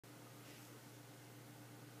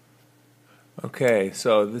Okay,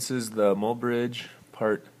 so this is the mole bridge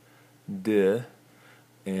part Deux,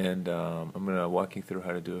 and I'm going to walk you through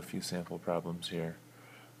how to do a few sample problems here.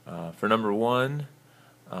 For number one,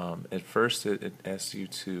 at first it asks you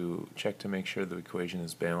to check to make sure the equation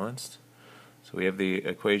is balanced. So we have the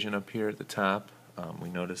equation up here at the top. We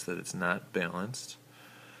notice that it's not balanced.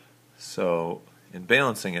 So in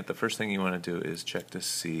balancing it, the first thing you want to do is check to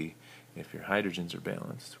see if your hydrogens are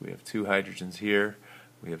balanced. We have 2 hydrogens here.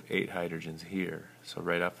 We have 8 hydrogens here. So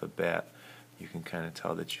right off the bat, you can kind of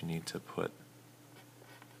tell that you need to put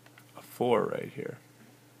a 4 right here.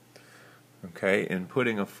 Okay, in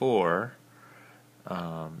putting a 4,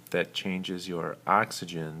 that changes your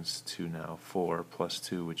oxygens to now 4 plus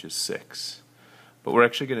 2, which is 6. But we're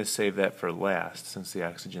actually going to save that for last, since the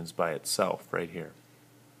oxygen's by itself right here.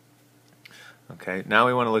 Okay, now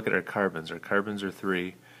we want to look at our carbons. Our carbons are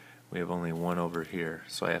 3. We have only 1 over here,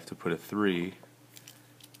 so I have to put a 3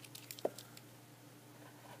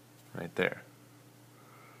 right there.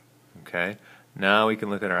 Okay, now we can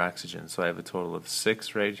look at our oxygen. So I have a total of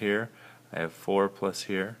 6 right here. I have 4 plus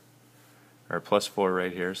here, or plus 4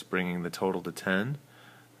 right here, so bringing the total to 10.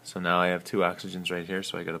 So now I have 2 oxygens right here,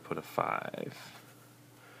 so I got to put a 5.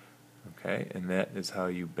 Okay, and that is how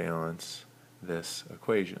you balance this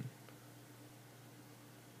equation.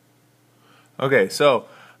 Okay, so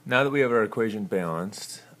now that we have our equation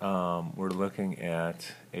balanced, we're looking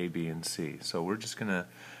at A, B, and C. So we're just going to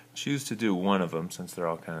choose to do one of them since they're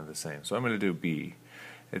all kind of the same. So I'm going to do B.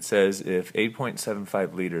 It says if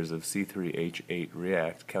 8.75 liters of C3H8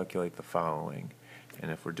 react, calculate the following.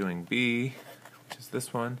 And if we're doing B, which is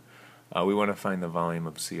this one, we want to find the volume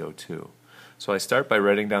of CO2. So I start by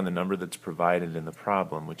writing down the number that's provided in the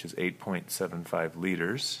problem, which is 8.75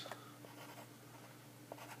 liters.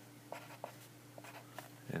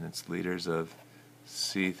 And it's liters of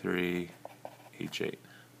C3H8.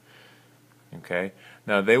 Okay.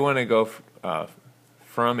 Now they want to go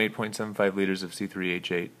from 8.75 liters of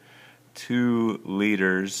C3H8 to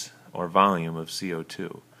liters or volume of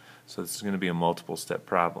CO2. So this is going to be a multiple step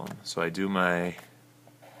problem. So I do my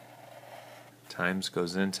times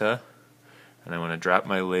goes into, and I want to drop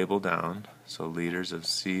my label down. So liters of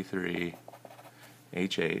C3H8.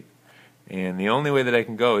 And the only way that I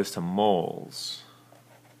can go is to moles.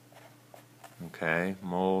 Okay,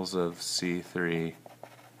 moles of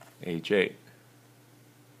C3H8.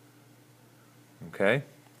 Okay,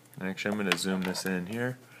 actually I'm going to zoom this in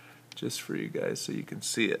here just for you guys so you can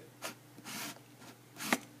see it.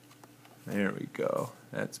 There we go,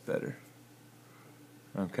 that's better.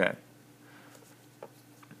 Okay,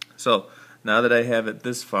 so now that I have it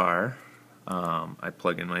this far, I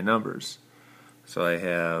plug in my numbers. So I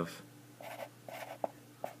have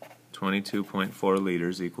 22.4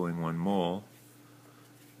 liters equaling 1 mole.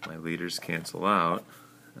 My liters cancel out,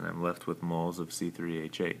 and I'm left with moles of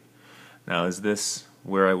C3H8. Now, is this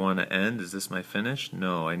where I want to end? Is this my finish?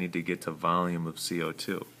 No, I need to get to volume of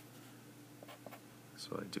CO2.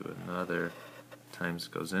 So I do another times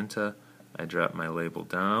goes into, I drop my label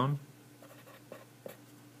down.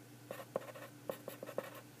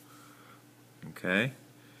 Okay,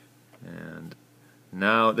 and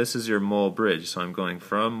now this is your mole bridge, so I'm going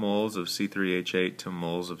from moles of C3H8 to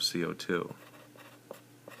moles of CO2.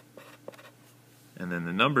 And then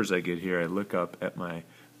the numbers I get here, I look up at my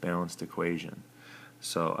balanced equation.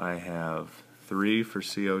 So I have 3 for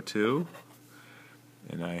CO2,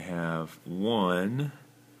 and I have 1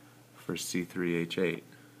 for C3H8.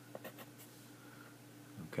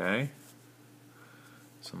 Okay?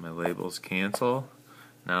 So my labels cancel.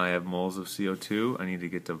 Now I have moles of CO2. I need to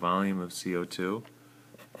get to volume of CO2.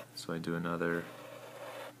 So I do another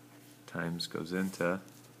times goes into,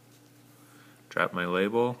 drop my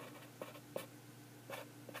label,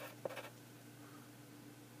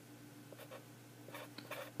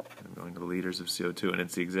 I'm going to liters of CO2, and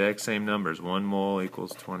it's the exact same numbers. 1 mole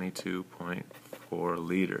equals 22.4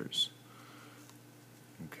 liters.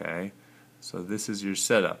 Okay, so this is your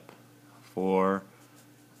setup for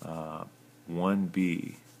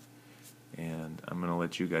 1B, and I'm going to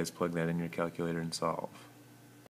let you guys plug that in your calculator and solve.